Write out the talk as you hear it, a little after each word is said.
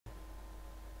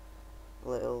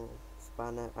little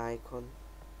spanner icon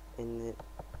in the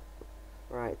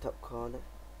right top corner.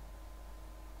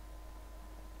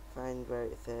 Find where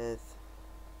it says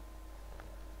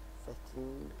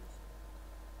settings.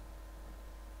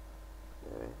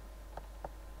 There.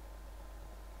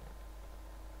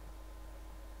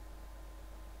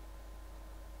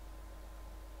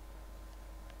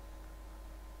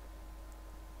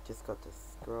 Just got to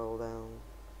scroll down.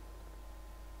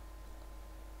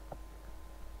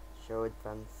 Show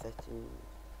advanced settings.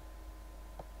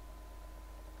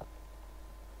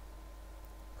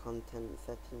 Content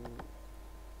settings.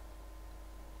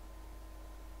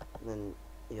 Then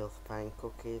you'll find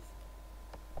cookies,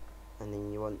 and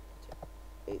then you want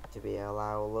it to be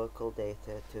allow local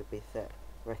data to be set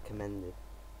recommended.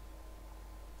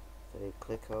 So you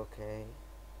click OK,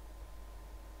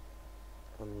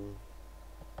 and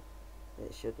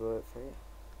it should work for you.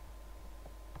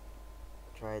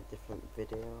 Try a different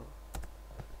video.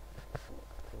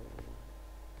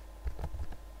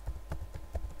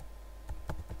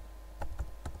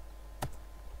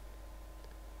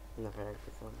 Another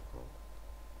example.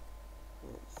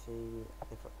 Let's see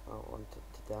if I want it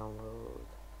to download.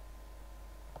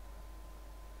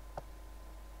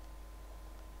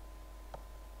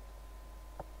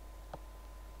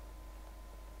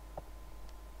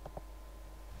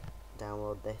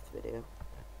 Download this video.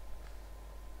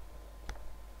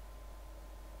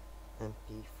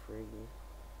 MP3.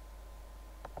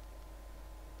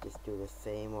 Just do the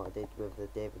same what I did with the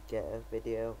David Guetta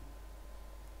video.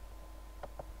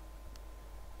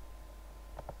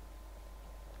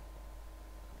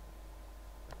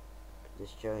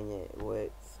 Just showing you it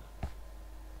works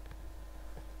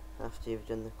after you've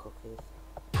done the cookies.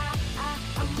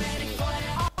 I'm ready for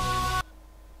it all.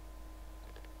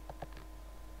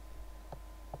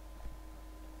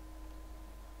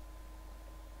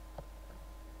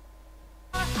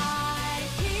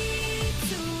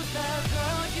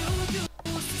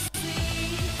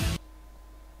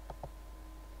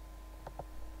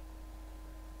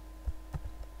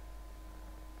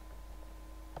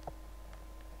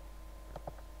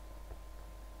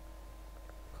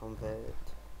 Convert,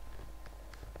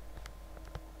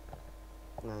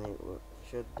 and it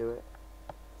should do it.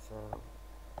 So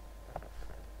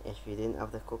if you didn't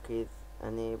have the cookies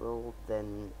enabled,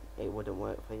 then it wouldn't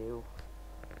work for you.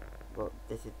 But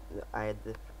I had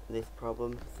this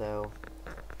problem, so,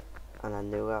 and I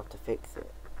knew how to fix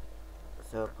it.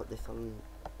 So I put this on.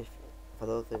 For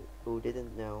those who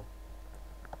didn't know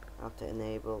how to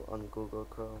enable on Google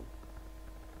Chrome.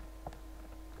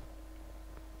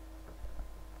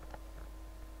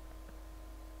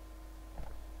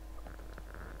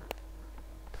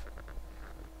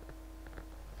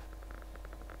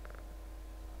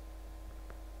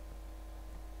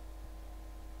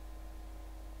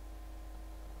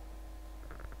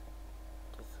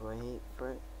 Just wait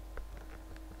for it.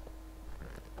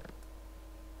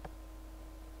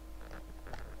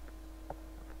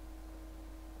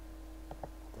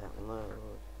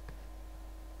 Download.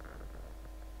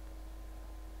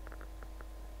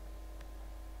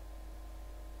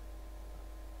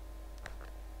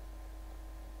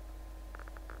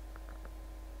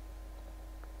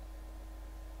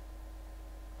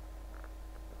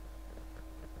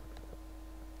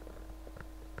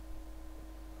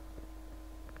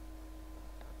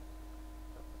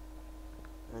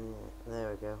 And there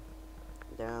we go.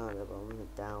 Down at the bottom,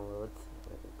 it downloads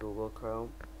with Google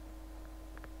Chrome.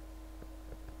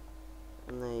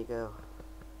 And there you go.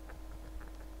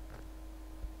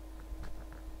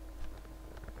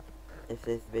 If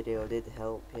this video did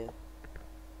help you,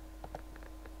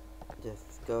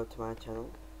 just go to my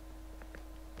channel,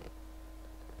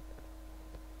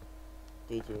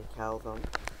 DJ Calzon,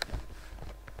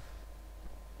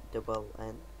 double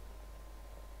N.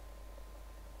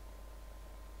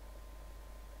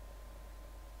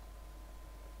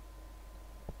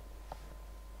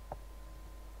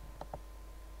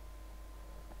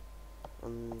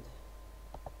 And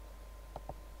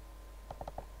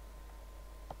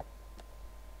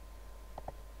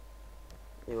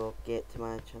you will get to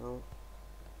my channel.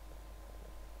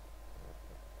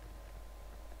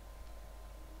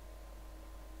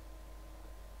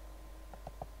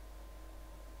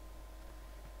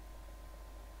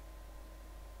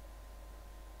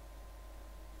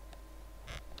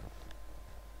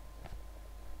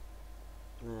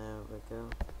 There we go.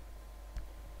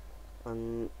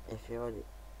 And if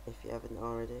you haven't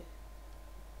already,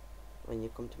 when you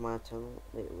come to my channel,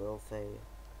 it will say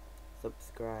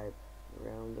subscribe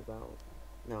roundabout.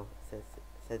 No, it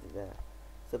says it there.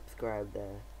 Subscribe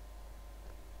there.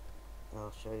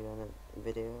 I'll show you in a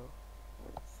video.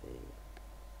 Let's see.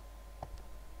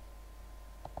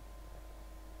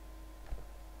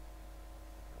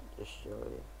 just show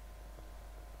you.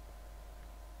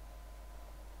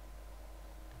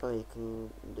 Or you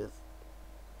can just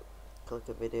click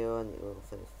a video and it will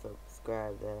say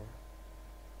subscribe there.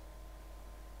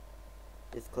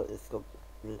 Just click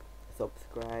the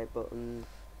subscribe button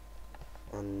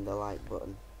and the like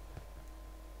button,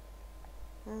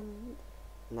 and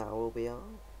that will be all.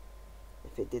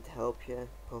 If it did help you,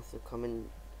 post a comment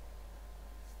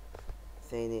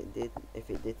saying it did. If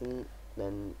it didn't,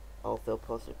 then also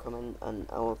post a comment and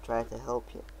I will try to help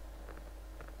you.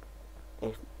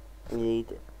 If you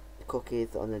need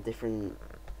cookies on a different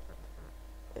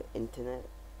internet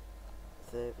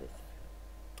service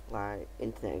like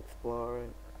Internet Explorer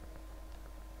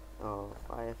or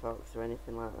Firefox or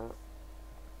anything like that,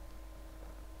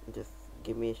 just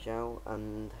give me a shout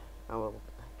and I will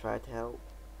try to help.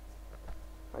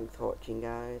 Thanks for watching,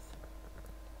 guys.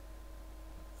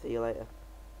 See you later.